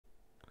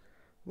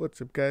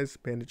What's up, guys?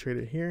 Bandit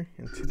Trader here,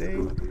 and today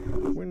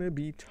we're going to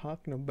be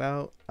talking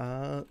about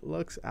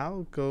Lux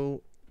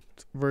Algo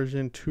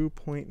version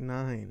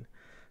 2.9.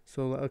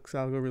 So Lux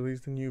Algo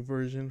released a new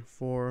version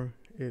for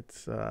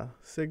its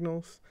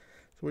signals.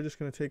 So we're just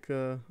going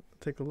to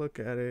take a look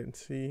at it and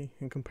see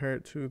and compare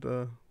it to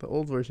the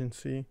old version.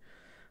 See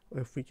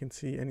if we can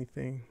see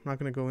anything. I'm not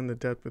going to go into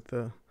depth with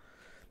the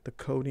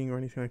coding or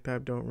anything like that. I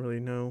don't really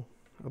know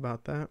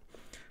about that.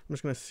 I'm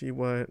just going to see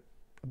what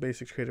a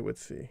basic trader would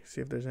see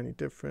if there's any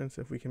difference,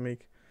 if we can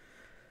make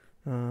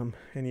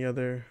any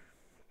other,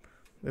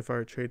 if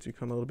our trades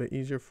become a little bit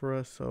easier for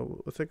us.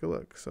 So let's take a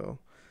look. So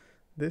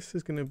this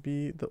is going to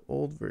be the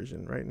old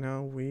version. Right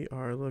now we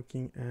are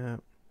looking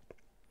at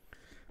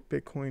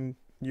Bitcoin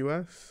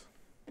US.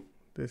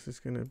 This is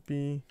going to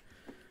be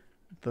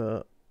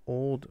the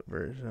old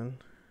version.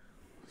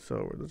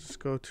 So let's just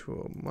go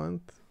to a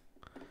month.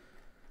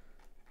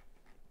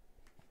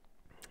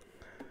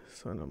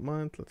 So in a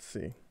month, let's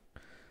see.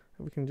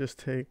 We can just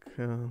take,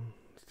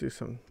 let's do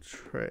some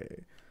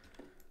trade.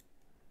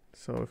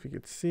 So if you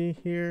could see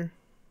here,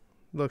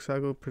 Lux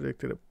Algo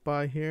predicted a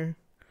buy here.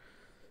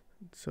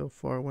 So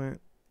far went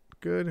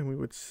good, and we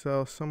would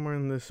sell somewhere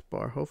in this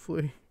bar.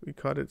 Hopefully we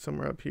caught it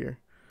somewhere up here.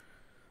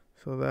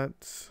 So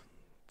that's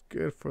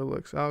good for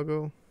Lux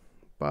Algo.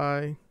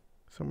 Buy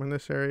somewhere in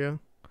this area.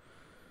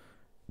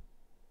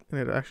 And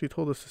it actually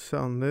told us to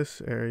sell in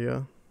this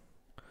area.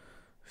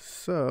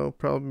 So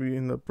probably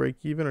in the break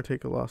even or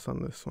take a loss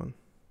on this one,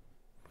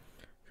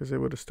 because it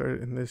would have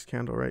started in this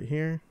candle right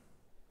here,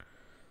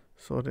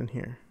 sold in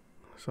here.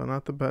 So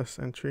not the best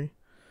entry.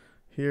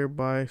 Here,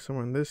 buy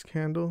somewhere in this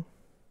candle,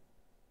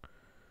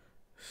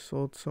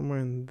 sold somewhere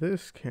in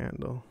this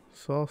candle.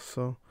 So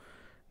also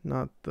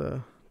not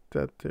the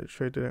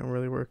trade didn't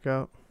really work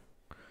out.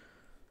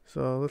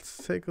 So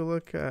let's take a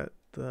look at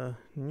the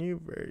new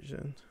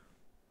version.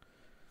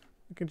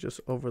 We can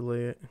just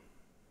overlay it.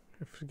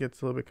 If it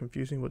gets a little bit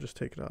confusing, we'll just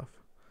take it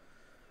off.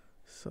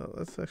 So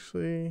let's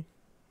actually,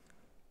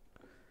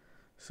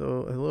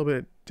 so a little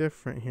bit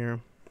different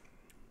here.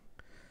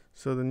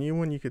 So the new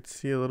one, you could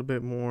see a little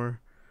bit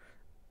more,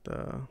 it's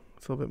a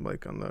little bit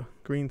like on the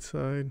green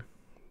side.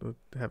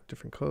 They have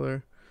different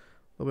color,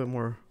 a little bit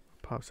more,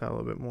 pops out a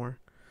little bit more.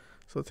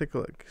 So let's take a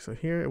look. So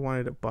here it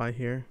wanted to buy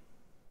here,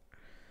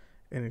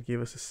 and it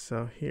gave us a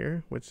sell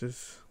here, which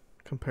is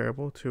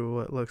comparable to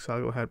what Lux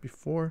Algo had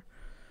before.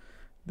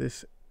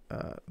 This,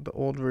 the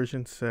old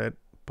version said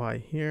buy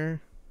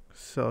here,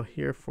 sell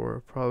here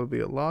for probably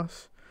a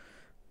loss.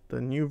 The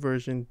new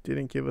version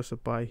didn't give us a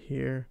buy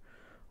here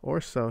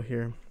or sell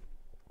here.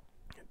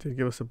 It did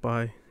give us a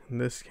buy in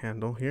this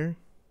candle here.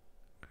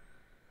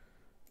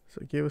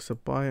 So it gave us a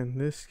buy in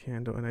this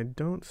candle, and I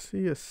don't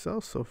see a sell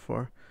so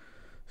far.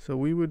 So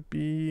we would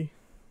be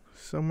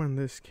somewhere in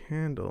this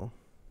candle.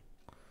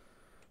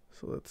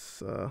 So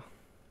let's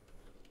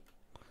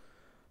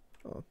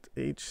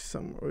H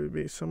somewhere, would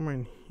be somewhere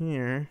in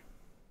here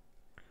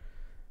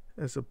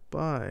as a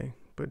buy,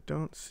 but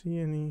don't see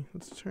any.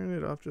 Let's turn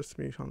it off just to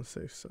be on the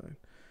safe side.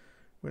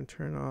 We're gonna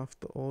turn off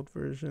the old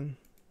version.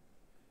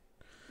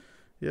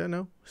 Yeah,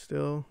 no,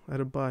 still at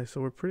a buy. So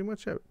we're pretty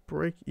much at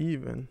break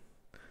even.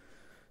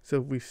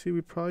 So if we see,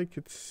 we probably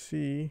could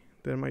see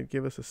that it might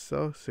give us a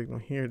sell signal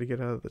here to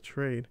get out of the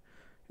trade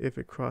if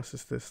it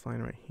crosses this line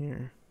right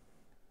here.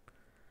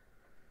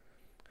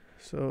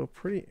 So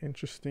pretty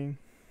interesting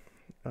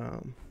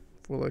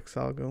for Lux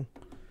Algo.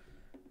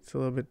 It's a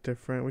little bit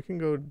different. We can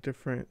go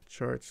different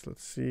charts.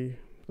 Let's see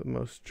the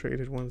most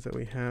traded ones that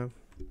we have,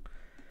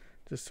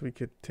 just so we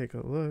could take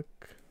a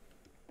look.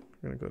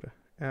 We're gonna go to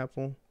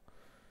Apple.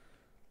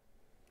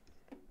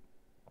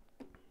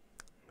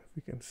 If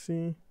we can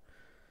see,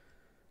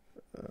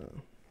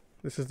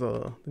 this is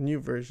the new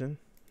version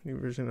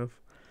of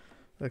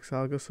Lux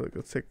Algo. So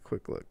let's take a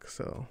quick look.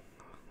 So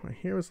right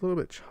here was a little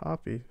bit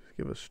choppy.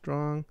 Give a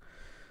strong,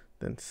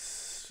 then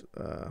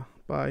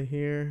buy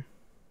here,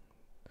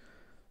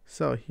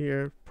 sell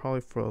here,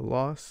 probably for a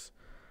loss,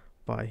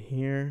 buy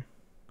here,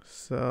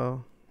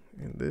 sell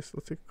in this.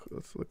 Let's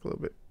look a little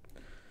bit,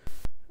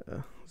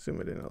 zoom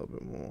it in a little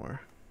bit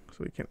more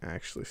so we can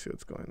actually see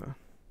what's going on.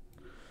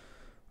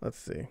 Let's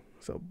see.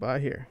 So buy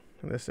here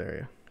in this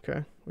area.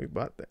 Okay, we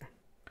bought there,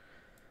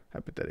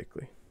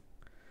 hypothetically.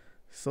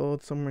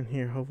 Sold somewhere in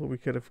here. Hopefully we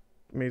could have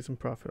made some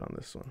profit on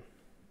this one.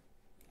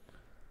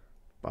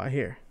 Buy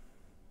here.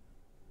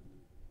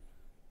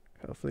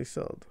 Hopefully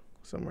sold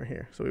somewhere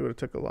here. So we would have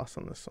took a loss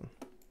on this one.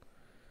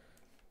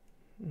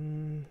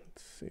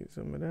 Let's see,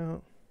 zoom it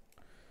out.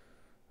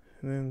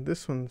 And then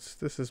this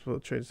is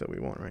what trades that we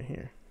want right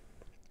here.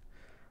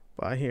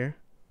 Buy here.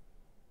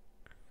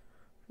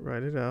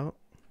 Write it out.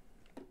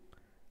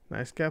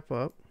 Nice gap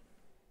up.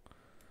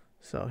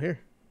 Sell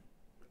here.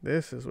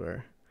 This is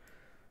where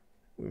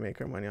we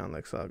make our money on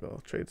Lux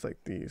Algo. Trades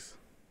like these.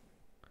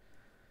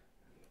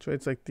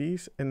 Trades like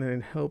these, and then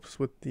it helps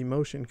with the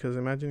motion, because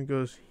imagine it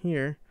goes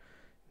here,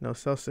 no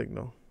sell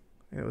signal,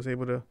 and it was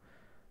able to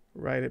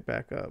write it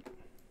back up.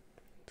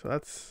 So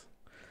those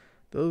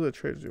are the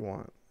trades we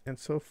want. And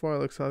so far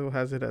Lux Algo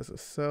has it as a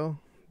sell,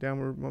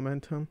 downward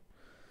momentum.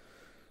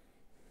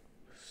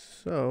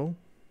 So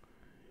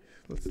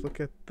let's look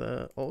at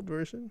the old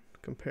version,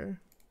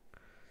 compare.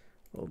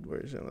 Old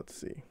version, let's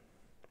see.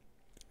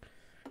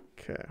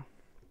 Okay,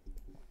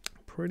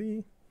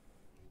 pretty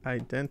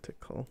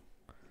identical.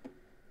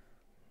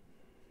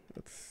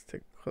 Let's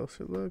take a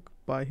closer look.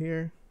 Buy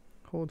here,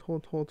 hold,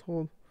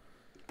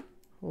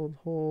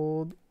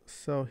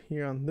 sell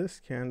here on this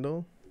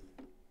candle,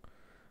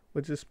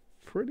 which is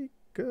pretty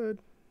good.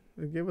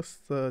 It gave us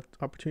the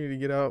opportunity to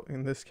get out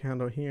in this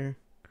candle here.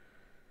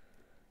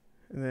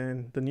 And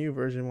then the new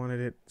version wanted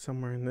it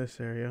somewhere in this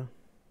area.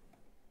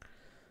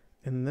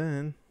 And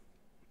then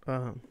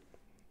the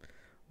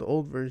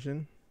old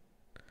version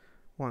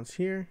wants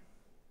here,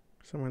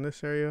 somewhere in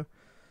this area.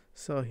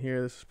 Sell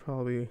here. This is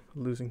probably a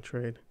losing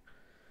trade.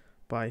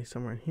 Buy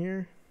somewhere in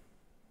here.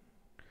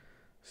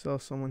 Sell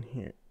someone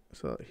here.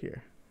 Sell it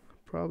here.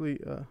 Probably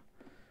a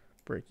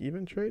break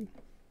even trade.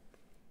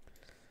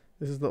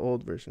 This is the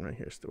old version right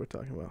here that we're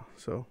talking about.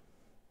 So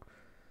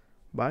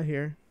buy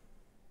here.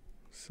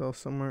 Sell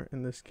somewhere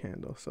in this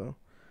candle. So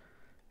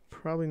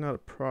probably not a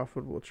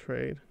profitable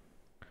trade.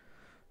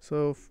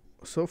 So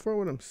far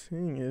what I'm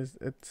seeing is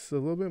it's a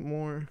little bit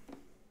more,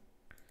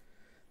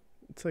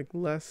 it's like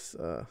less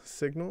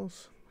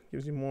signals,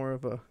 gives you more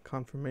of a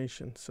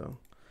confirmation. So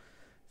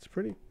it's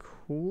pretty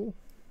cool.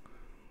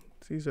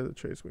 These are the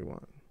trades we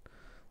want.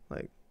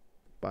 Like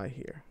buy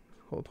here,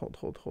 hold,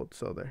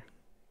 sell there.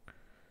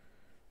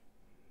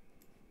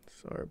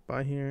 So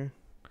buy here,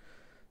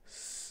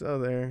 sell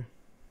there.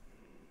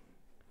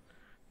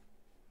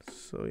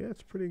 So yeah,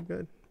 it's pretty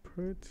good,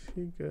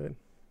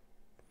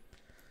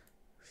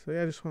 So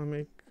yeah, I just want to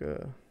make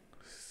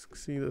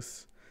see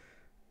this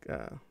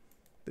the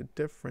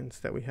difference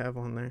that we have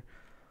on there.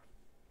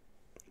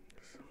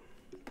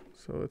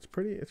 So it's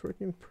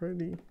working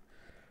pretty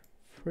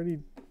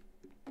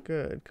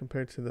good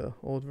compared to the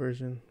old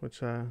version,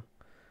 which I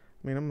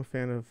mean, I'm a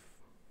fan of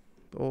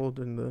the old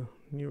and the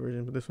new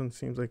version, but this one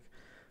seems like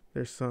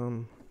there's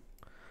some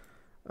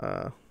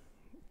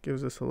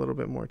gives us a little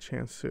bit more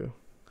chance to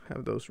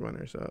have those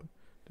runners up,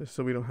 just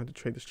so we don't have to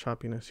trade this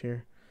choppiness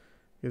here.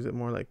 Gives it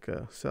more like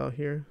sell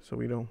here, so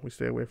we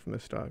stay away from the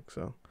stock.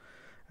 So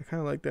I kind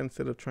of like that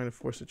instead of trying to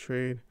force a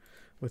trade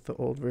with the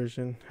old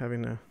version,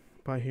 having to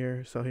buy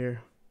here, sell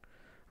here.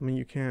 I mean,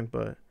 you can,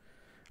 but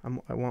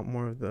I want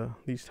more of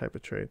these type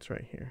of trades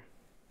right here.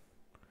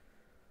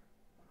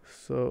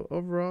 So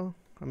overall,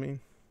 I mean,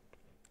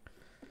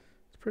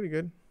 it's pretty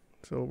good.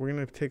 So we're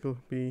gonna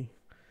be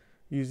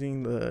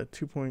using the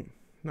 2.9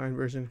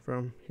 version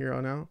from here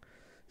on out,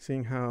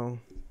 seeing how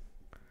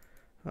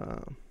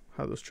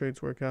those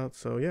trades work out.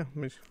 So yeah,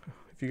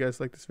 if you guys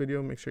like this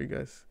video, make sure you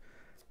guys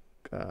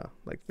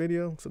like the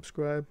video,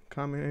 subscribe,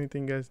 comment,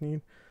 anything you guys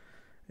need.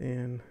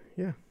 And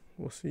yeah,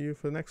 we'll see you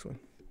for the next one.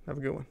 Have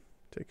a good one.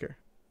 Take care.